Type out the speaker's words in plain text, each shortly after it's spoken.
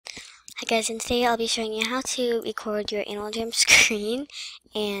Hi guys, and today I'll be showing you how to record your Animal Jam screen,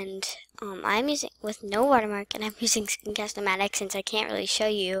 and I'm using with no watermark, and I'm using Screencast-O-Matic since I can't really show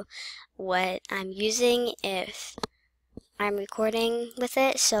you what I'm using if I'm recording with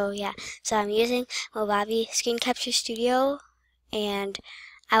it. So yeah, so I'm using Movavi Screen Capture Studio, and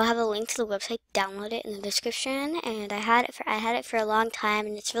I'll have a link to the website. Download it in the description. And I had it for a long time,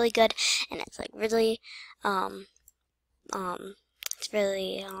 and it's really good, and it's like really it's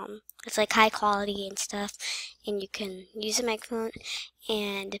really it's like high quality and stuff, and you can use a microphone.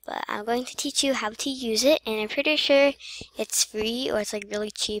 But I'm going to teach you how to use it, and I'm pretty sure it's free, or it's like really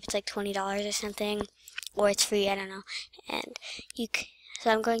cheap. It's like $20 or something, or it's free, I don't know. And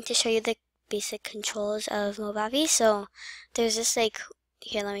so I'm going to show you the basic controls of Movavi. So there's this like,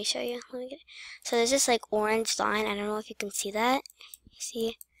 here, let me show you. So there's this like orange line. I don't know if you can see that.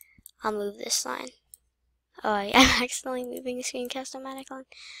 See, I'll move this line. Oh, I'm accidentally moving the Screencast-O-Matic on.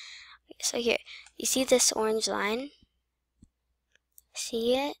 Okay, so here, you see this orange line?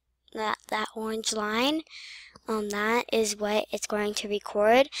 See it? That orange line? That is what it's going to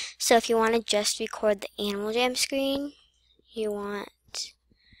record. So if you want to just record the Animal Jam screen, you want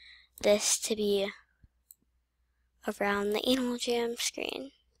this to be around the Animal Jam screen.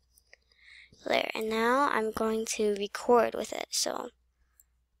 There, and now I'm going to record with it. So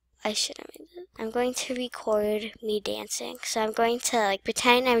I should have made it. I'm going to record me dancing. So I'm going to like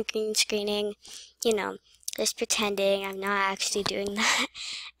pretend I'm green screening, you know, just pretending. I'm not actually doing that.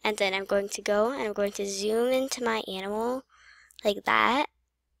 And then I'm going to go and I'm going to zoom into my animal like that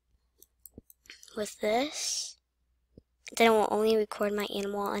with this. Then I will only record my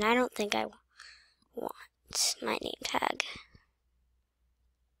animal, and I don't think I want my name tag.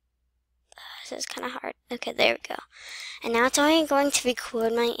 This is kind of hard. Okay, there we go. And now it's only going to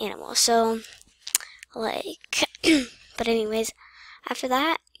record my animal. So, like, but anyways, after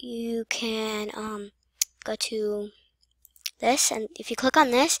that, you can go to this, and if you click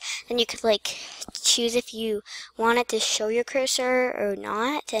on this, then you could like choose if you want it to show your cursor or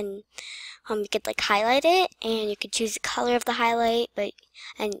not, and you could like highlight it, and you could choose the color of the highlight,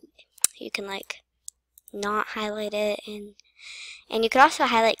 and you can like not highlight it, and you could also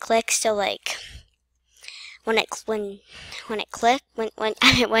highlight clicks. So like when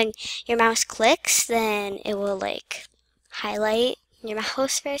your mouse clicks, then it will like highlight your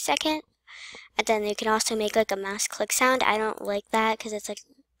mouse for a second. And then you can also make like a mouse click sound. I don't like that because it's like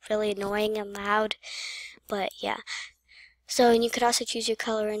really annoying and loud. But yeah. So, and you could also choose your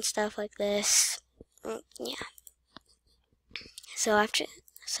color and stuff like this. Yeah. So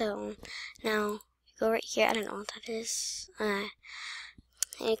now you go right here. I don't know what that is. And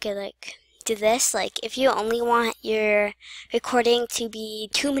you could like do this. Like if you only want your recording to be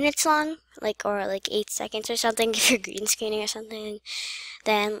 2 minutes long, like, or like 8 seconds or something, if you're green screening or something,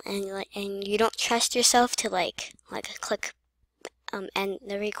 then and you don't trust yourself to like click end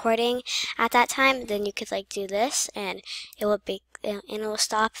the recording at that time, then you could like do this, and it will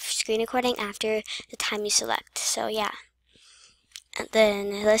stop screen recording after the time you select. So yeah. And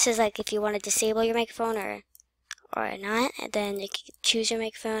then this is like if you want to disable your microphone or not, and then you can choose your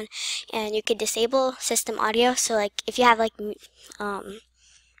microphone, and you could disable system audio. So like if you have like the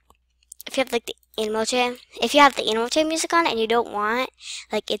Animal Jam music on and you don't want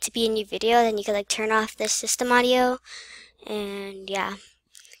like it to be in your video, then you could like turn off the system audio. And yeah,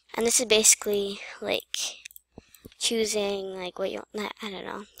 and this is basically like choosing like what you want. I don't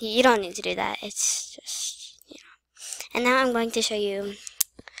know, you don't need to do that, it's just, you know. And now I'm going to show you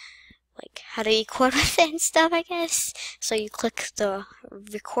like how to record with it and stuff, I guess. So you click the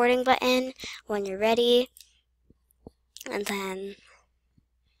recording button when you're ready, and then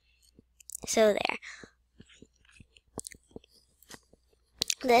so there.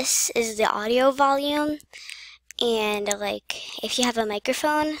 This is the audio volume, and like if you have a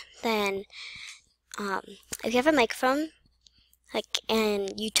microphone, then if you have a microphone like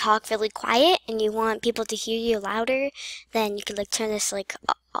and you talk really quiet and you want people to hear you louder, then you could like turn this like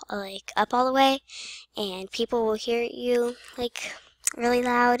up all the way, and people will hear you like really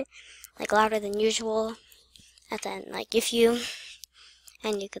loud, like louder than usual. And then like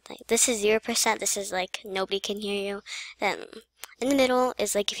and you could like, this is 0%, this is like nobody can hear you. Then in the middle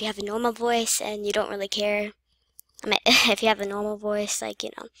is like if you have a normal voice and you don't really care. I mean, if you have a normal voice, like, you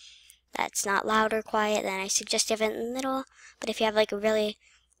know, that's not loud or quiet, then I suggest you have it in the middle. But if you have like a really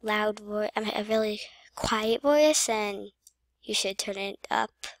loud voice, a really quiet voice, then you should turn it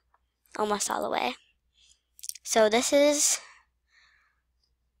up almost all the way. So this is,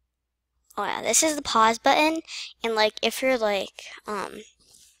 oh yeah, this is the pause button, and like if you're like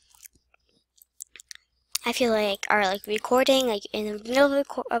I feel like are like recording, like in the middle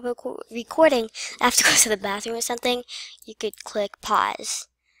of a recording, I have to go to the bathroom or something, you could click pause.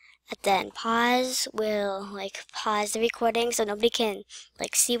 And then pause will like pause the recording so nobody can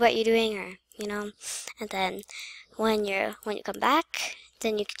like see what you're doing, or and then when you come back,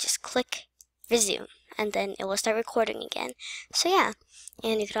 then you can just click resume and then it will start recording again. So yeah,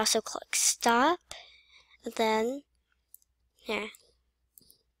 and you could also click stop, and then here,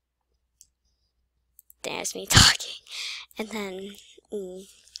 there's me talking, and then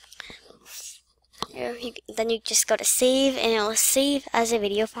then you just go to save and it will save as a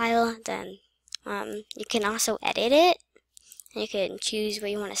video file. Then you can also edit it, and you can choose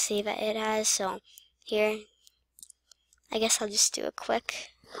what you want to save it as. So here, I guess I'll just do a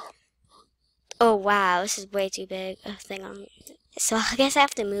quick. Oh wow, this is way too big a thing on. So I guess I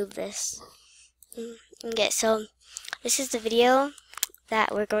have to move this. Okay, so this is the video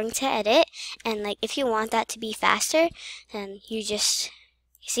that we're going to edit, and like if you want that to be faster, then you just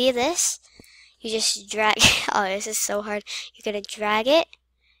see this. You just drag. Oh, this is so hard. You're gonna drag it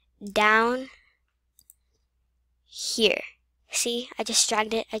down here. See, I just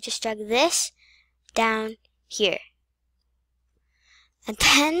dragged it. I just dragged this down here, and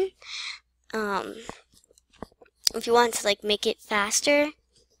then if you want to like make it faster,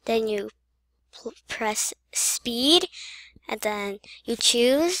 then you press speed, and then you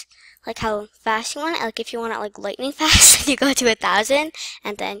choose like how fast you want it. Like if you want it like lightning fast, you go to 1,000,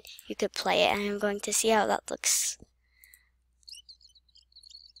 and then you could play it. And I'm going to see how that looks.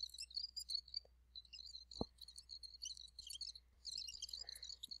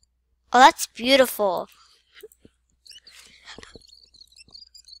 Oh, that's beautiful.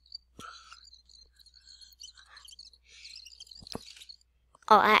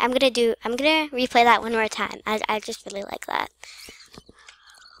 Oh, I'm gonna replay that one more time. I just really like that.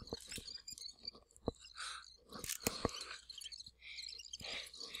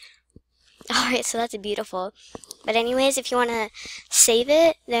 Alright, so that's beautiful. But anyways, if you want to save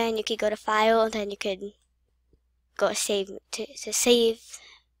it, then you could go to File, and then you could go save to save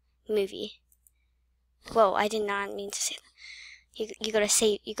movie. Whoa, I did not mean to say that. You go to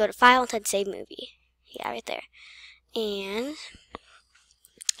save, you go to File, and then Save Movie. Yeah, right there. And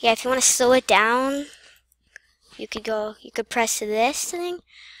yeah, if you want to slow it down, you could press this thing,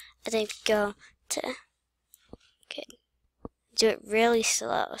 and then you could go to, do it really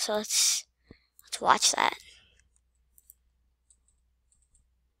slow. So let's watch that.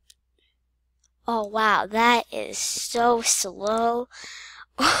 Oh wow, that is so slow.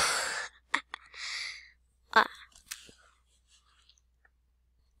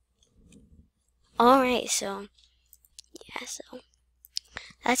 Alright, so yeah, so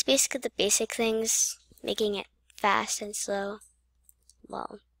that's basically the basic things, making it fast and slow.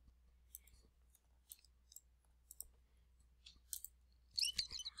 Well,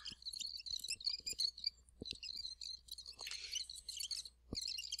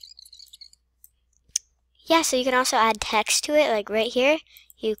 yeah, so you can also add text to it, like right here.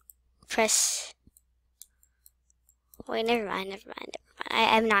 You press. Wait, never mind.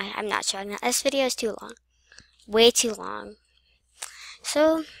 I'm not showing that. This video is too long, way too long.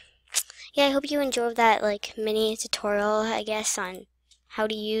 So yeah, I hope you enjoyed that like mini tutorial, I guess, on how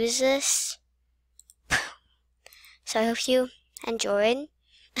to use this. So I hope you enjoyed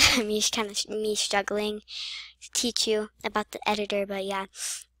me struggling to teach you about the editor. But yeah,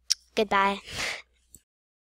 goodbye.